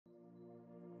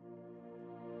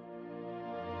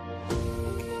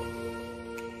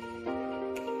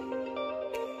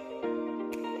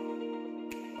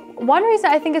One reason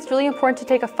I think it's really important to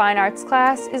take a fine arts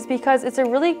class is because it's a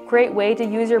really great way to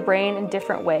use your brain in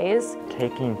different ways.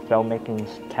 Taking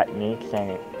filmmaking techniques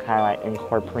and kind of like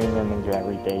incorporating them into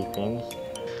everyday things.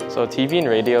 So TV and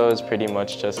radio is pretty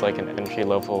much just like an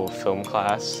entry-level film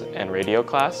class and radio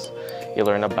class. You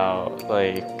learn about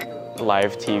like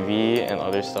live TV and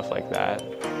other stuff like that.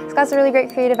 This class is a really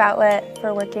great creative outlet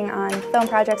for working on film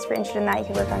projects. If you're interested in that, you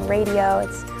can work on radio.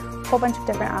 It's a whole bunch of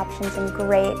different options and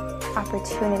great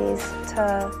opportunities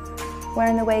to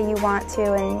learn the way you want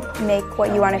to and make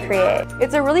what you want to create.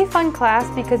 It's a really fun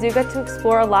class because you get to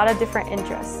explore a lot of different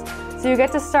interests. So you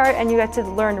get to start and you get to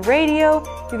learn radio,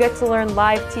 you get to learn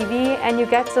live TV, and you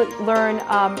get to learn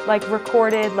like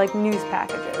recorded like news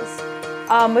packages.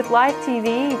 With live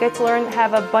TV, you get to learn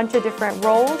have a bunch of different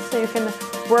roles. So you can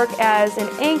work as an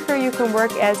anchor, you can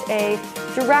work as a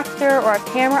director or a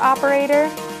camera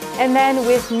operator. And then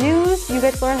with news, you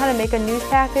get to learn how to make a news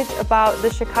package about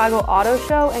the Chicago Auto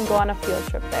Show and go on a field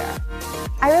trip there.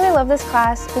 I really love this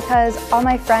class because all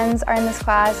my friends are in this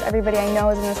class, everybody I know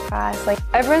is in this class.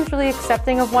 Everyone's really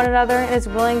accepting of one another and is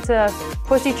willing to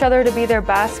push each other to be their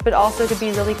best, but also to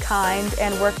be really kind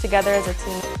and work together as a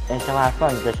team. It's a lot of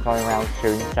fun just going around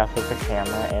shooting stuff with the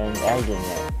camera and editing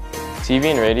it. TV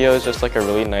and radio is just like a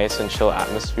really nice and chill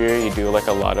atmosphere. You do like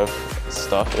a lot of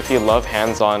stuff. If you love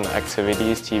hands-on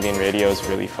activities, TV and radio is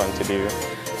really fun to do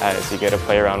as you get to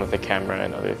play around with the camera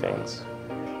and other things.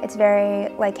 It's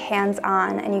very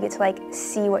hands-on and you get to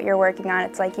see what you're working on.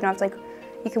 It's you don't have to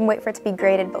you can wait for it to be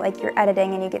graded, but you're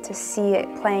editing and you get to see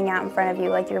it playing out in front of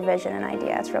you, your vision and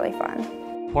idea. It's really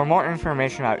fun. For more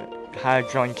information about how to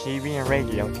join TV and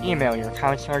radio, email your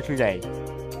counselor today.